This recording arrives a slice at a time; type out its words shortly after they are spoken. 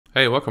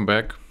Hey, welcome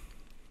back.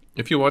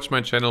 If you watched my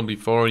channel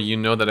before, you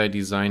know that I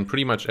design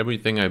pretty much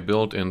everything I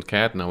build in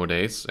CAD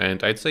nowadays,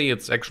 and I'd say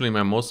it's actually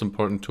my most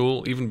important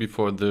tool, even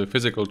before the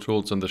physical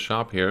tools in the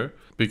shop here,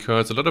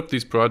 because a lot of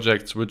these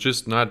projects would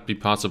just not be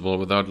possible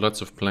without lots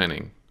of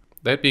planning.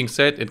 That being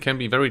said, it can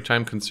be very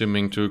time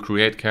consuming to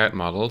create CAD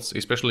models,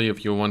 especially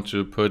if you want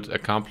to put a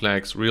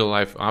complex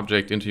real-life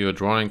object into your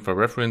drawing for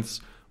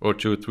reference or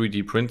to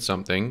 3D print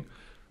something.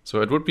 So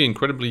it would be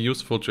incredibly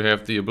useful to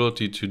have the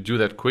ability to do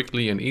that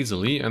quickly and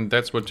easily, and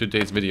that's what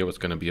today's video is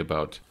going to be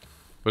about.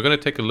 We're going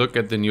to take a look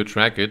at the new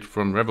Trackit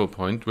from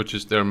Revopoint, which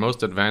is their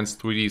most advanced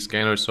 3D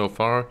scanner so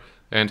far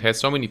and has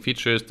so many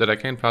features that I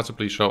can't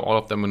possibly show all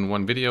of them in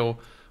one video,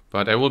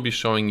 but I will be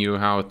showing you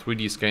how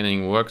 3D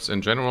scanning works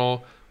in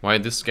general, why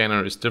this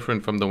scanner is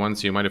different from the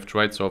ones you might have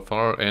tried so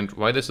far, and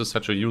why this is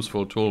such a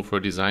useful tool for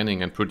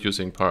designing and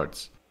producing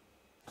parts.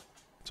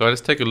 So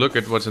let's take a look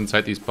at what's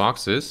inside these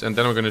boxes, and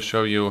then we're going to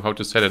show you how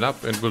to set it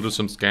up, and we'll do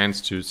some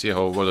scans to see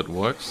how well it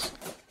works.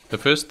 The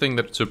first thing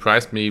that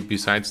surprised me,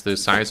 besides the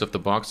size of the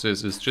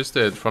boxes, is just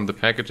that from the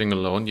packaging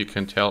alone you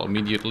can tell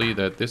immediately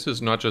that this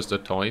is not just a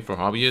toy for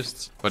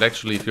hobbyists, but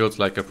actually feels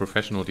like a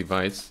professional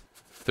device.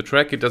 The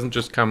Trackit doesn't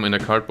just come in a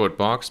cardboard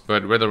box,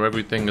 but rather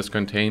everything is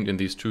contained in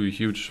these two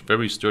huge,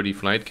 very sturdy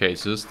flight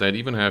cases that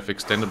even have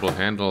extendable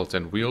handles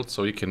and wheels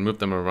so you can move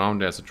them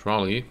around as a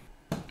trolley.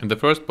 In the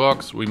first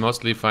box we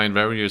mostly find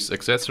various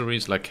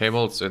accessories like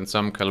cables and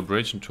some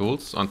calibration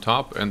tools on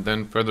top, and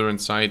then further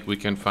inside we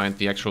can find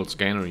the actual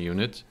scanner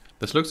unit.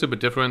 This looks a bit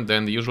different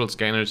than the usual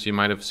scanners you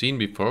might have seen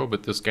before,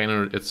 with the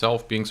scanner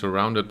itself being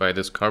surrounded by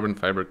this carbon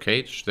fiber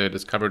cage that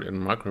is covered in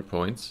marker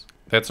points.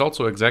 That's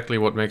also exactly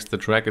what makes the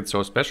Trackit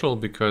so special,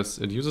 because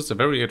it uses a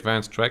very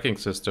advanced tracking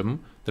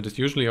system that is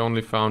usually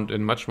only found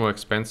in much more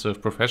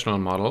expensive professional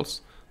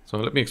models. So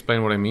let me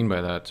explain what I mean by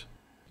that.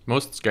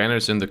 Most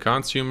scanners in the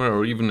consumer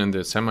or even in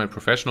the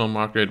semi-professional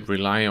market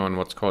rely on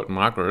what's called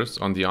markers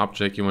on the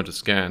object you want to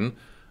scan,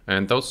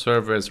 and those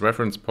serve as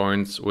reference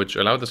points which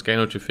allow the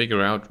scanner to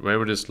figure out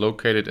where it is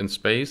located in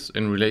space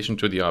in relation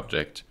to the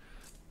object.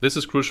 This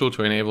is crucial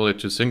to enable it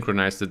to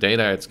synchronize the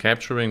data it's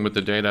capturing with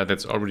the data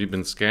that's already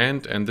been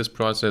scanned, and this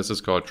process is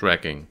called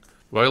tracking.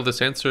 While the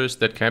sensors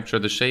that capture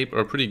the shape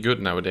are pretty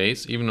good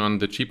nowadays, even on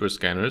the cheaper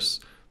scanners,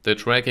 the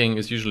tracking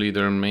is usually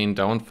their main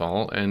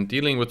downfall, and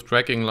dealing with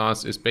tracking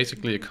loss is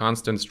basically a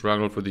constant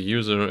struggle for the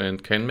user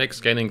and can make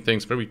scanning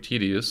things very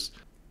tedious.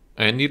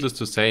 And needless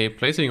to say,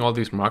 placing all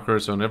these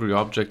markers on every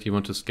object you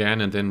want to scan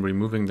and then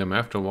removing them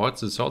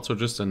afterwards is also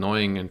just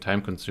annoying and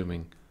time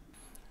consuming.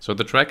 So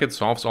the Trackit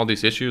solves all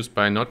these issues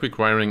by not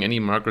requiring any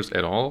markers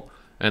at all,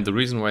 and the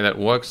reason why that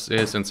works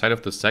is inside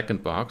of the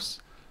second box.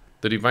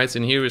 The device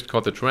in here is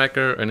called the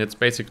tracker, and it's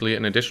basically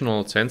an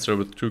additional sensor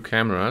with two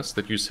cameras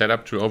that you set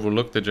up to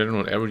overlook the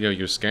general area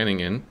you're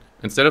scanning in.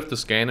 Instead of the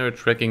scanner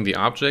tracking the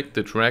object,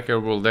 the tracker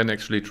will then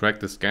actually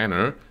track the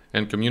scanner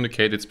and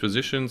communicate its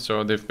position,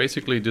 so they've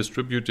basically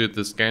distributed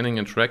the scanning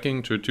and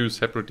tracking to two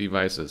separate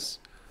devices.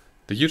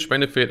 The huge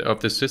benefit of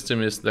this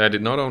system is that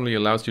it not only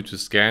allows you to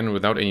scan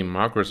without any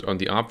markers on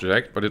the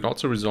object, but it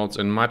also results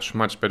in much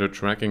better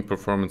tracking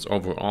performance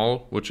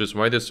overall, which is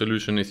why this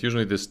solution is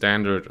usually the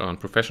standard on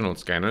professional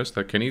scanners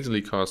that can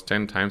easily cost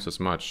 10 times as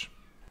much.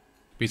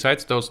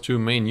 Besides those two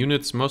main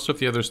units, most of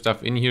the other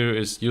stuff in here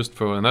is used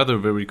for another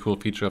very cool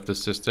feature of the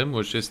system,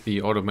 which is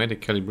the automatic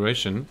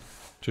calibration.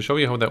 To show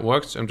you how that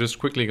works, I'm just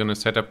quickly going to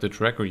set up the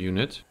tracker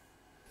unit.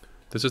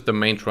 This is the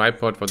main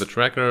tripod for the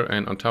tracker,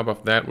 and on top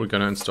of that we're going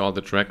to install the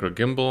tracker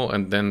gimbal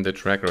and then the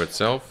tracker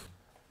itself.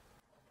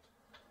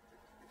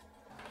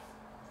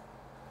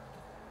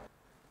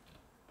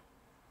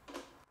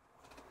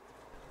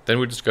 Then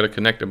we just got to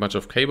connect a bunch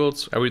of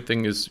cables.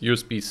 Everything is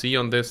USB-C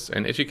on this,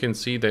 and as you can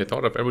see they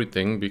thought of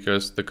everything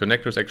because the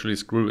connectors actually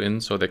screw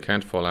in so they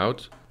can't fall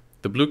out.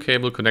 The blue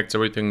cable connects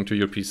everything to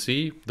your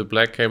PC, the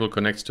black cable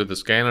connects to the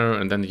scanner,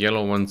 and then the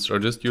yellow ones are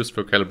just used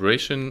for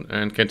calibration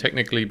and can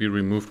technically be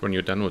removed when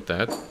you're done with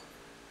that.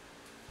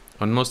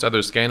 On most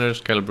other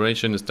scanners,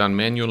 calibration is done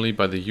manually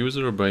by the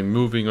user by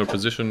moving or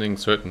positioning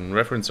certain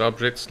reference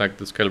objects like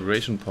this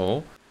calibration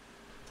pole.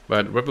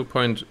 But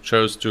Revopoint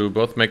chose to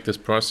both make this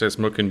process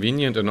more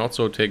convenient and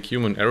also take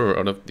human error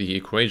out of the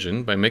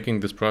equation by making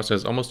this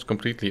process almost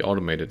completely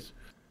automated.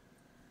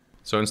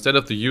 So instead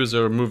of the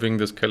user moving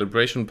this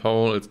calibration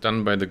pole, it's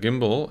done by the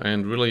gimbal,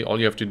 and really all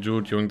you have to do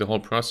during the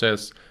whole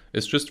process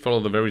is just follow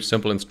the very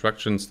simple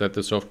instructions that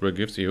the software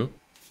gives you.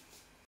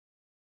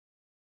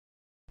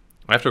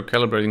 After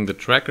calibrating the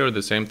tracker,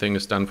 the same thing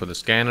is done for the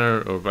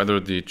scanner, or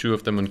rather the two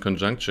of them in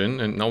conjunction,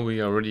 and now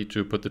we are ready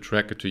to put the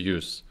tracker to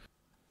use.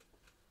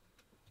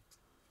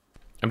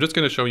 I'm just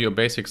going to show you a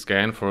basic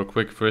scan for a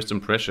quick first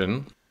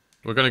impression.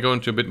 We're going to go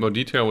into a bit more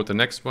detail with the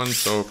next one,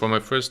 so for my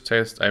first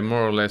test I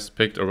more or less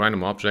picked a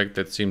random object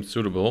that seemed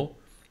suitable.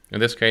 In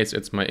this case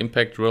it's my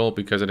impact drill,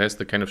 because it has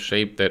the kind of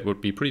shape that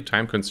would be pretty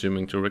time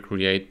consuming to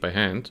recreate by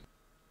hand.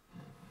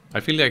 I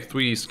feel like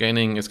 3D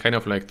scanning is kind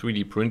of like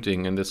 3D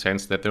printing in the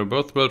sense that they're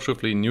both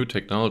relatively new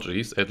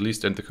technologies, at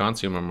least in the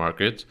consumer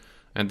market,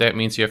 and that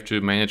means you have to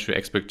manage your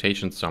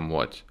expectations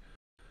somewhat.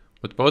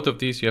 With both of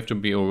these, you have to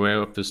be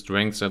aware of the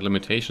strengths and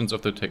limitations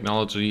of the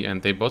technology,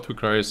 and they both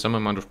require some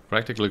amount of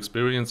practical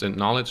experience and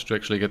knowledge to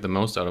actually get the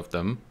most out of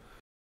them.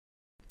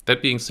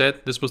 That being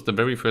said, this was the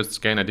very first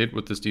scan I did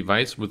with this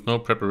device with no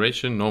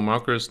preparation, no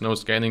markers, no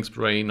scanning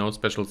spray, no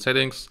special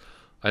settings.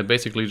 I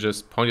basically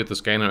just pointed the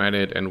scanner at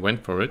it and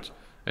went for it.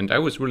 And I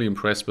was really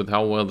impressed with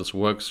how well this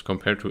works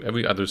compared to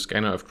every other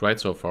scanner I've tried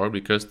so far,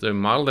 because the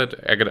model that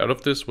I got out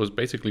of this was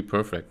basically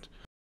perfect.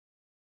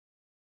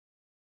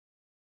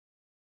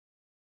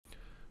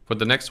 For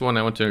the next one,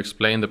 I want to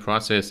explain the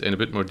process in a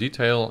bit more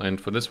detail, and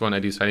for this one I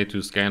decided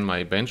to scan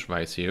my bench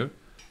vise here.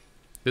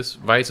 This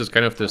vise is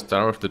kind of the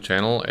star of the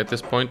channel at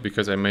this point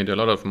because I made a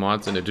lot of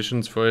mods and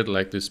additions for it,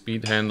 like the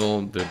speed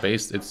handle, the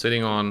base it's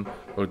sitting on,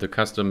 or the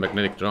custom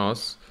magnetic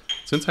jaws.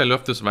 Since I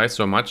love this vise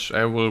so much,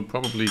 I will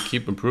probably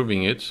keep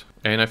improving it,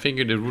 and I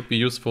figured it would be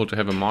useful to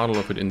have a model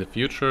of it in the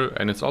future,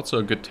 and it's also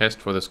a good test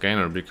for the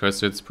scanner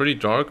because it's pretty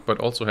dark but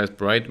also has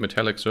bright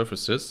metallic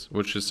surfaces,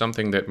 which is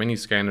something that many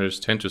scanners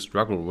tend to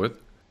struggle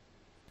with.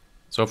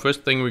 So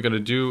first thing we're going to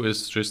do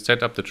is just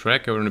set up the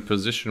tracker in a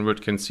position where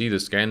it can see the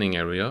scanning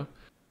area.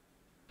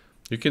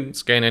 You can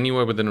scan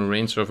anywhere within a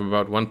range of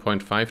about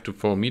 1.5 to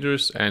 4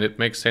 meters, and it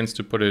makes sense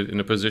to put it in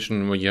a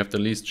position where you have the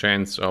least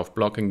chance of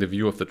blocking the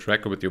view of the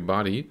tracker with your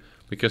body,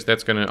 because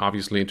that's going to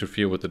obviously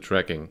interfere with the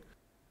tracking.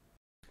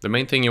 The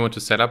main thing you want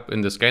to set up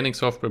in the scanning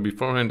software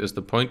beforehand is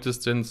the point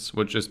distance,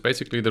 which is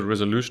basically the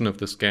resolution of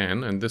the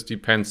scan, and this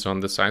depends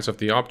on the size of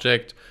the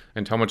object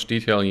and how much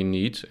detail you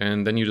need,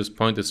 and then you just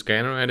point the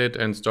scanner at it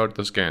and start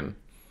the scan.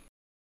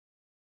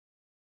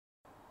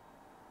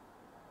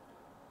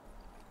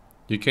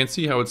 You can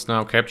see how it's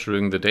now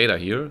capturing the data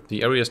here.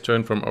 The areas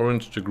turn from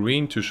orange to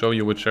green to show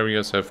you which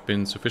areas have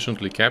been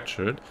sufficiently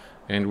captured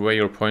and where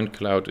your point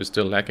cloud is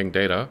still lacking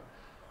data.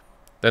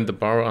 Then the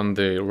bar on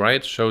the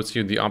right shows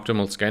you the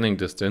optimal scanning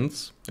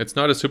distance. It's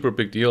not a super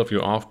big deal if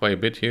you're off by a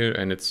bit here,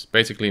 and it's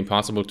basically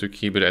impossible to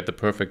keep it at the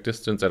perfect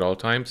distance at all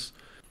times.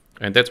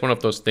 And that's one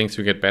of those things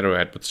you get better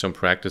at with some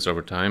practice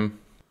over time.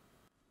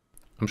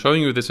 I'm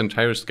showing you this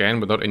entire scan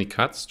without any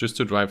cuts, just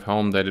to drive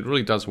home that it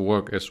really does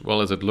work as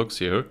well as it looks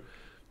here.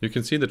 You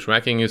can see the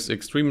tracking is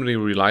extremely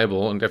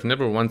reliable, and I've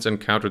never once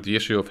encountered the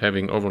issue of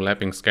having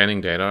overlapping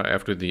scanning data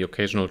after the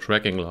occasional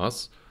tracking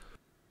loss.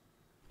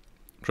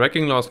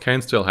 Tracking loss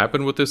can still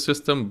happen with this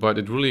system, but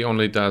it really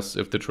only does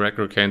if the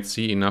tracker can't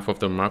see enough of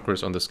the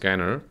markers on the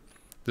scanner.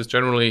 This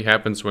generally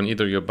happens when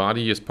either your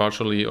body is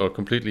partially or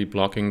completely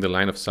blocking the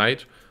line of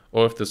sight,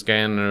 or if the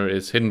scanner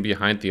is hidden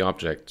behind the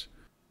object.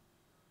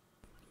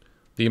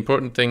 The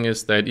important thing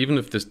is that even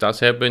if this does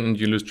happen and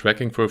you lose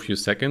tracking for a few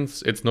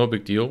seconds, it's no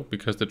big deal,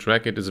 because the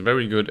Trackit is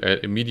very good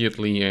at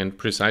immediately and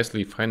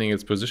precisely finding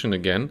its position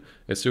again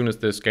as soon as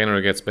the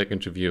scanner gets back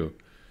into view.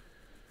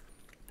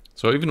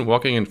 So even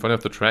walking in front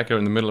of the tracker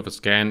in the middle of a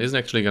scan isn't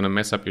actually going to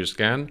mess up your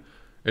scan.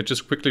 It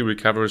just quickly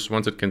recovers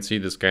once it can see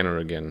the scanner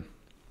again.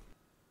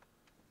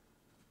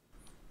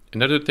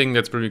 Another thing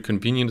that's very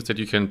convenient is that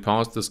you can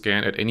pause the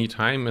scan at any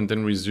time and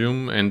then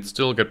resume and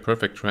still get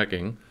perfect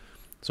tracking.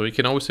 So you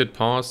can always hit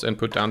pause and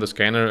put down the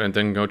scanner and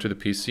then go to the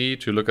PC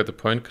to look at the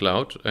point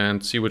cloud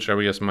and see which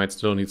areas might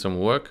still need some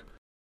work.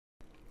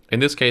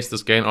 In this case, the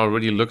scan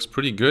already looks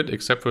pretty good,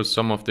 except for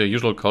some of the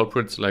usual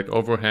culprits like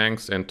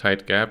overhangs and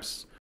tight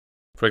gaps.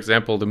 For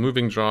example, the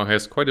moving draw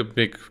has quite a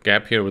big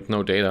gap here with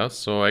no data,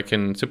 so I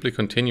can simply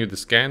continue the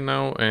scan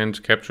now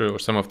and capture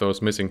some of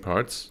those missing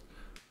parts.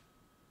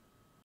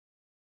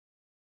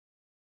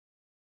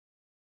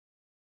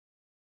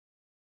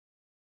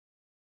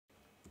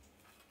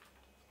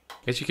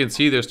 As you can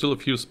see, there's still a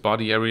few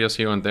spotty areas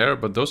here and there,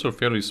 but those are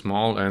fairly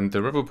small, and the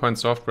Revopoint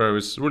software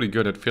is really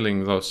good at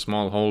filling those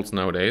small holes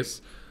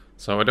nowadays.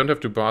 So I don't have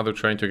to bother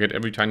trying to get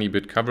every tiny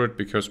bit covered,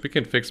 because we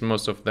can fix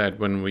most of that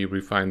when we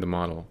refine the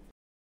model.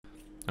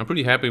 I'm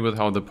pretty happy with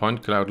how the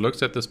point cloud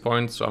looks at this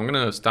point, so I'm going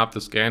to stop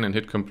the scan and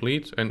hit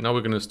complete, and now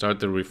we're going to start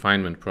the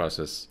refinement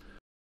process.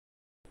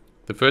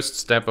 The first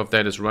step of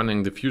that is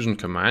running the fusion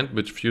command,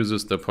 which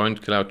fuses the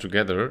point cloud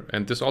together,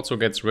 and this also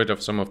gets rid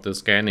of some of the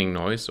scanning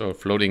noise or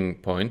floating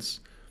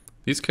points.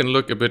 These can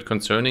look a bit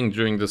concerning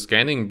during the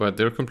scanning, but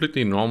they're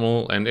completely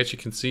normal, and as you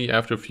can see,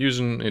 after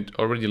fusion it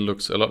already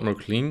looks a lot more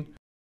clean.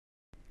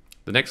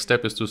 The next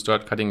step is to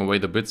start cutting away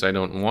the bits I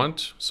don't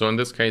want. So in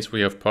this case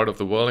we have part of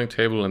the welding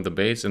table and the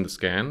base in the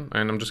scan,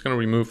 and I'm just going to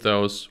remove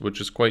those,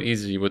 which is quite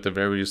easy with the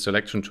various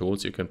selection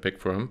tools you can pick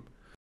from.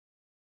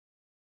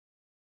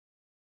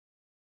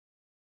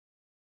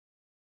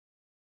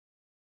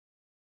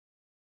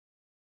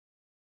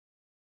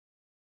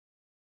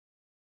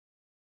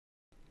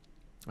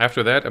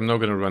 After that, I'm now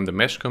going to run the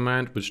mesh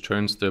command, which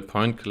turns the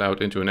point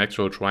cloud into an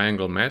actual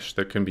triangle mesh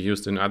that can be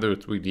used in other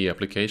 3D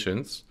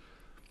applications.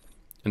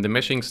 In the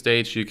meshing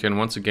stage, you can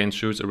once again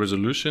choose a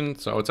resolution,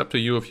 so it's up to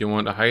you if you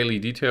want a highly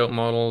detailed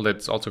model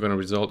that's also going to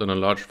result in a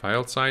large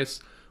file size,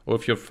 or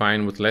if you're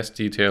fine with less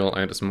detail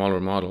and a smaller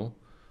model.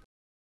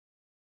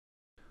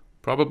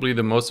 Probably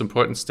the most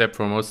important step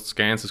for most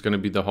scans is going to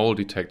be the hole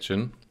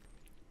detection.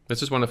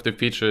 This is one of the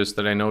features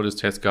that I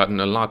noticed has gotten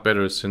a lot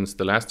better since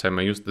the last time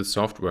I used this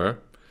software.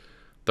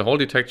 The hole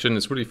detection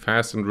is really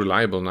fast and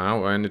reliable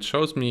now, and it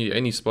shows me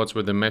any spots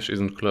where the mesh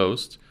isn't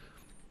closed.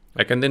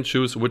 I can then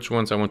choose which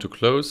ones I want to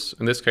close.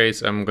 In this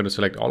case, I'm going to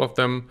select all of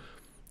them.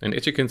 And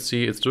as you can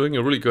see, it's doing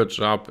a really good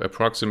job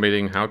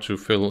approximating how to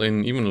fill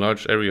in even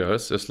large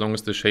areas as long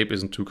as the shape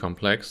isn't too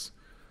complex.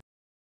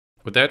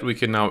 With that, we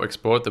can now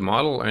export the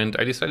model, and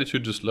I decided to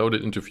just load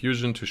it into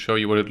Fusion to show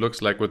you what it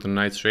looks like with a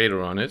nice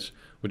shader on it,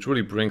 which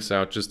really brings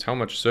out just how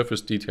much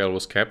surface detail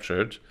was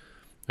captured.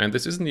 And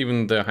this isn't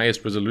even the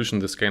highest resolution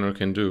the scanner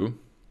can do.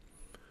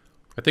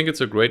 I think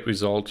it's a great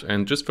result,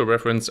 and just for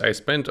reference, I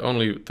spent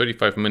only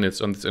 35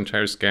 minutes on this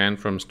entire scan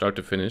from start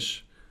to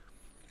finish.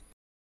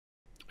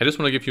 I just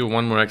want to give you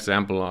one more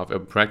example of a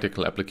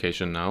practical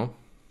application now.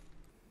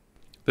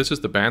 This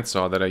is the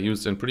bandsaw that I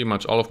use in pretty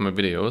much all of my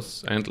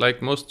videos, and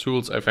like most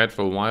tools I've had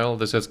for a while,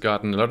 this has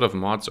gotten a lot of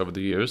mods over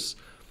the years.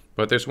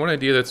 But there's one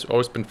idea that's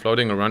always been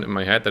floating around in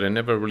my head that I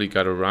never really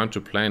got around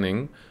to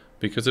planning,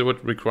 because it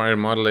would require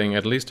modeling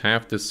at least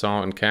half this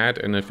saw in CAD,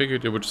 and I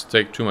figured it would just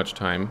take too much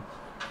time.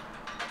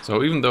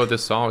 So even though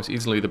this saw is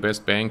easily the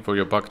best bang for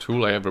your buck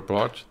tool I ever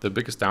bought, the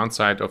biggest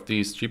downside of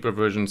these cheaper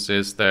versions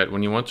is that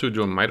when you want to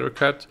do a miter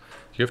cut,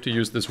 you have to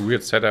use this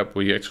weird setup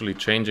where you're actually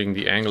changing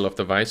the angle of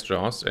the vise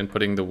jaws and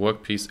putting the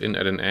workpiece in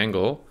at an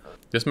angle.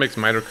 This makes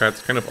miter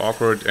cuts kind of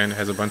awkward and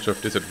has a bunch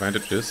of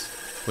disadvantages,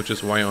 which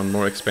is why on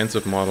more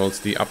expensive models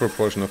the upper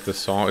portion of the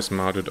saw is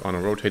mounted on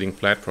a rotating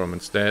platform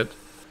instead.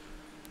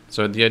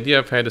 So the idea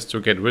I've had is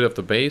to get rid of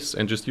the base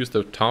and just use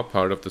the top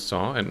part of the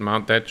saw and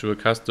mount that to a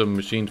custom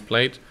machined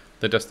plate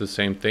that does the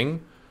same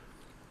thing.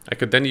 I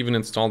could then even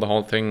install the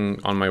whole thing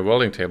on my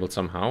welding table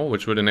somehow,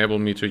 which would enable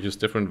me to use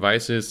different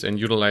vices and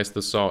utilize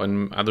the saw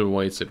in other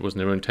ways it was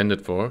never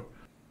intended for.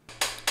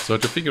 So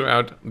to figure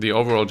out the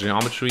overall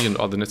geometry and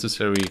all the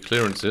necessary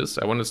clearances,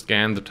 I want to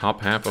scan the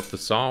top half of the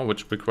saw,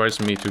 which requires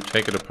me to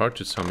take it apart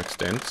to some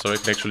extent, so I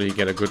can actually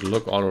get a good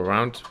look all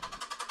around.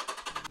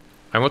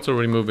 I'm also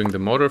removing the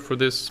motor for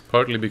this,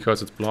 partly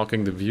because it's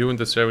blocking the view in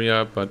this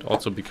area, but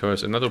also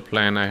because another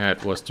plan I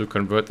had was to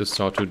convert this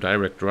saw to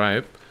direct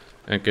drive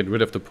and get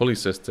rid of the pulley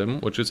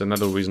system, which is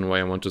another reason why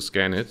I want to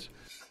scan it.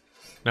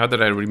 Now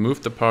that I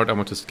removed the part I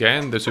want to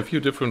scan, there's a few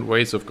different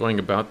ways of going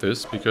about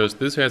this, because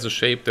this has a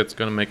shape that's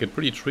going to make it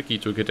pretty tricky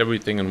to get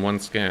everything in one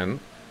scan.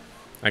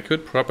 I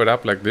could prop it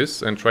up like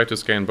this and try to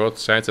scan both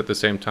sides at the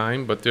same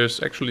time, but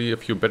there's actually a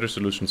few better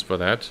solutions for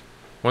that.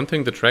 One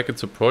thing the Trackit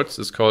supports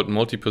is called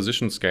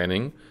multi-position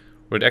scanning,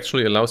 where it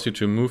actually allows you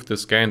to move the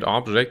scanned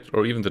object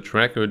or even the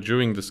tracker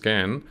during the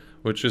scan,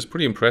 which is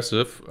pretty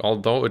impressive,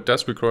 although it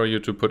does require you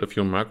to put a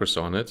few markers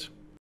on it.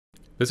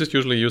 This is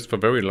usually used for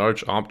very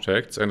large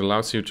objects and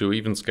allows you to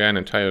even scan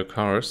entire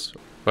cars.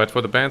 But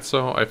for the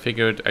bandsaw, I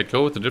figured I'd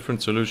go with a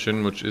different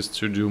solution, which is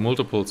to do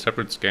multiple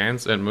separate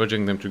scans and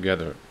merging them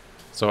together.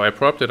 So I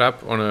propped it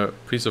up on a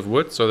piece of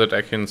wood so that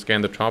I can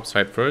scan the top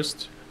side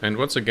first. And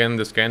once again,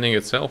 the scanning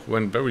itself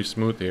went very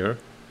smooth here.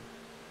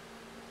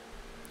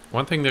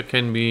 One thing that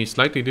can be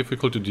slightly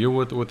difficult to deal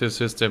with this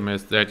system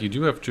is that you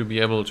do have to be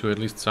able to at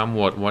least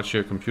somewhat watch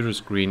your computer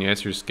screen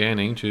as you're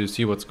scanning to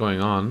see what's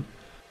going on.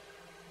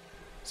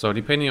 So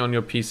depending on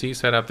your PC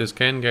setup, this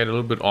can get a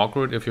little bit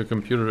awkward if your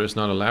computer is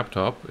not a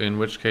laptop, in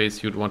which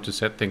case you'd want to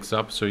set things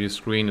up so your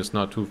screen is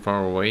not too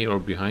far away or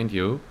behind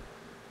you.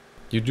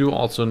 You do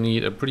also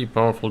need a pretty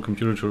powerful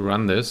computer to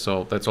run this,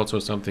 so that's also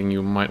something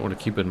you might want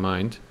to keep in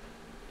mind.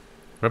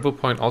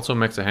 Revopoint also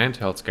makes a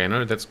handheld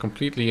scanner that's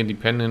completely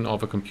independent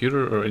of a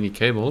computer or any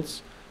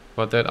cables,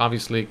 but that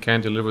obviously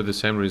can't deliver the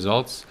same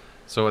results,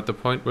 so at the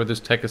point where this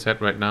tech is at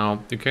right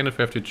now, you kind of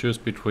have to choose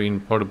between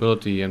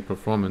portability and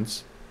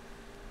performance.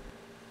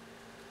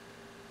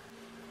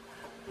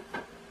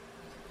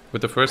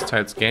 With the first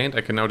side scanned,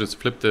 I can now just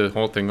flip the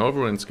whole thing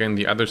over and scan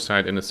the other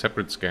side in a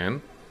separate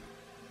scan.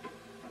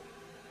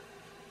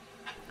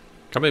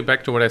 Coming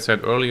back to what I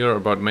said earlier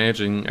about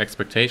managing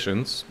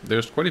expectations,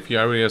 there's quite a few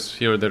areas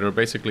here that are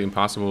basically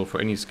impossible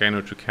for any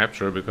scanner to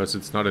capture because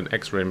it's not an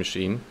X-ray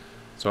machine.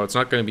 So it's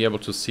not going to be able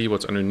to see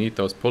what's underneath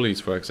those pulleys,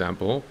 for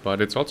example,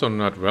 but it's also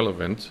not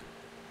relevant.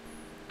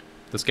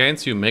 The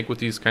scans you make with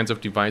these kinds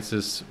of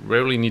devices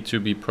rarely need to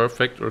be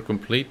perfect or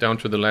complete down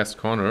to the last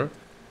corner,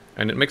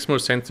 and it makes more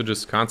sense to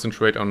just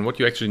concentrate on what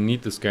you actually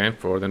need the scan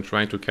for than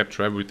trying to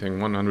capture everything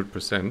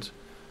 100%.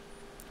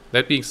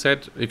 That being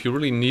said, if you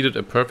really needed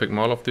a perfect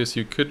model of this,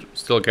 you could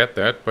still get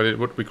that, but it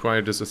would require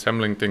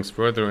disassembling things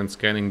further and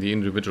scanning the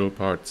individual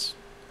parts.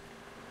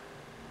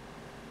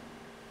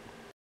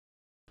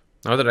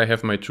 Now that I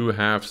have my two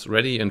halves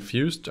ready and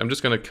fused, I'm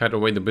just going to cut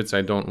away the bits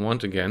I don't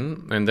want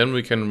again, and then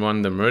we can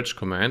run the merge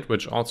command,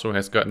 which also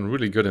has gotten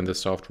really good in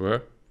this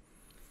software.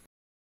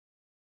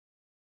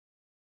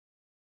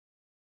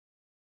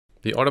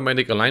 The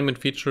automatic alignment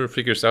feature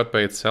figures out by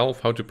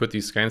itself how to put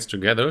these scans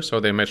together so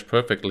they match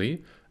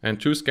perfectly, and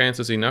 2 scans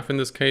is enough in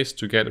this case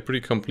to get a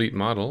pretty complete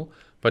model,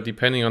 but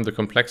depending on the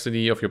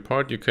complexity of your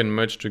part you can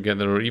merge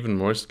together even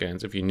more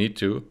scans if you need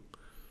to.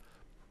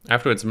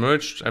 After it's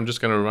merged, I'm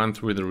just going to run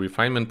through the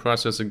refinement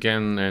process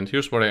again, and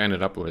here's what I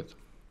ended up with.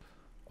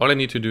 All I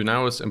need to do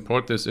now is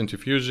import this into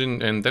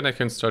Fusion, and then I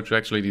can start to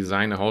actually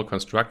design a whole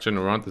construction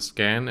around the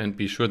scan and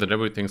be sure that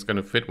everything's going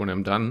to fit when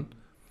I'm done.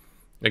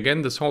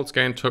 Again, this whole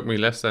scan took me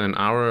less than an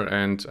hour,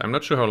 and I'm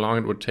not sure how long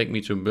it would take me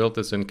to build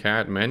this in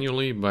CAD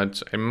manually,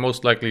 but I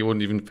most likely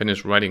wouldn't even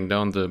finish writing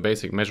down the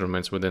basic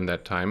measurements within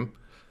that time.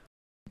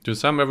 To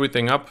sum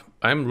everything up,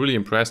 I'm really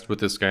impressed with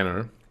this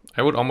scanner.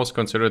 I would almost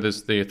consider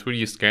this the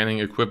 3D scanning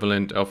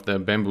equivalent of the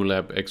Bamboo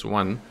Lab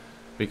X1.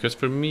 Because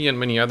for me and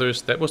many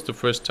others, that was the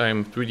first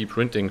time 3D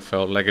printing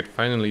felt like it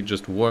finally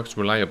just works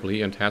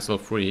reliably and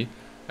hassle-free,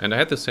 and I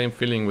had the same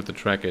feeling with the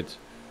Trackit.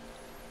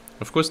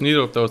 Of course,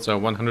 neither of those are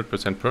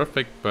 100%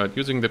 perfect, but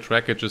using the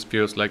Trackit just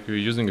feels like you're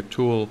using a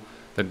tool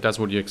that does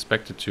what you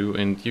expect it to,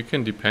 and you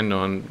can depend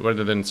on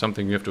rather than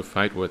something you have to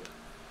fight with.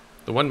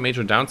 The one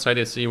major downside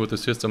I see with a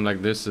system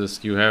like this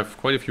is you have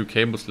quite a few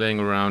cables laying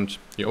around,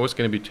 you're always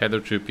going to be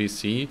tethered to a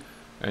PC,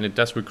 and it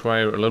does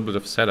require a little bit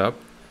of setup.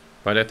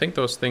 But I think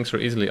those things are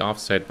easily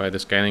offset by the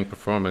scanning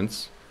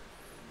performance.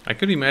 I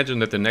could imagine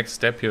that the next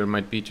step here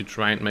might be to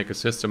try and make a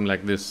system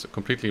like this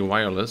completely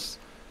wireless,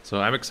 so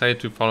I'm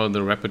excited to follow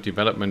the rapid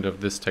development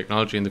of this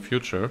technology in the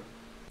future.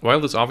 While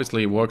this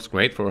obviously works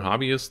great for a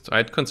hobbyist,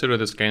 I'd consider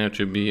the scanner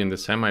to be in the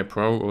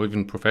semi-pro or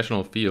even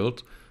professional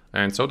field,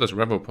 and so does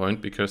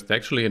Revopoint, because they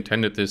actually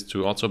intended this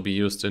to also be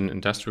used in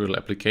industrial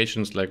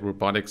applications like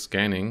robotic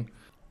scanning.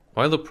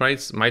 While the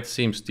price might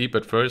seem steep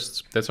at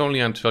first, that's only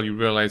until you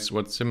realize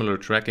what similar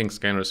tracking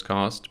scanners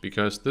cost,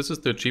 because this is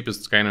the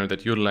cheapest scanner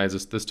that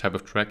utilizes this type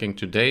of tracking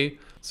today,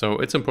 so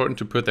it's important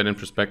to put that in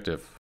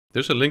perspective.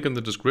 There's a link in the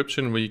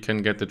description where you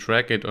can get the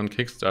Trackit on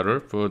Kickstarter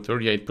for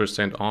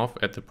 38% off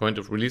at the point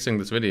of releasing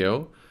this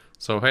video,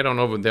 so head on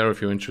over there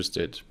if you're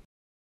interested.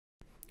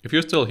 If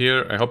you're still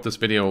here, I hope this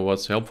video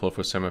was helpful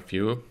for some of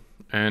you,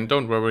 and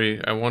don't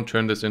worry, I won't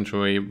turn this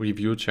into a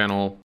review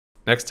channel.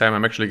 Next time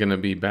I'm actually going to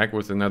be back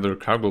with another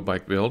cargo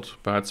bike build,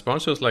 but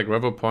sponsors like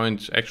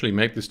Revopoint actually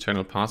make this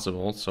channel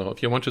possible, so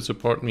if you want to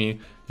support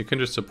me, you can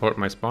just support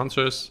my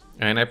sponsors.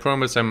 And I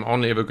promise I'm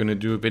only ever going to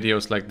do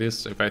videos like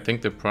this if I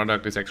think the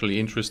product is actually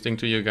interesting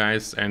to you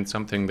guys and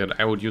something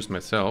that I would use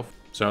myself.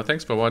 So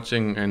thanks for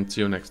watching and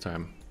see you next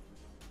time.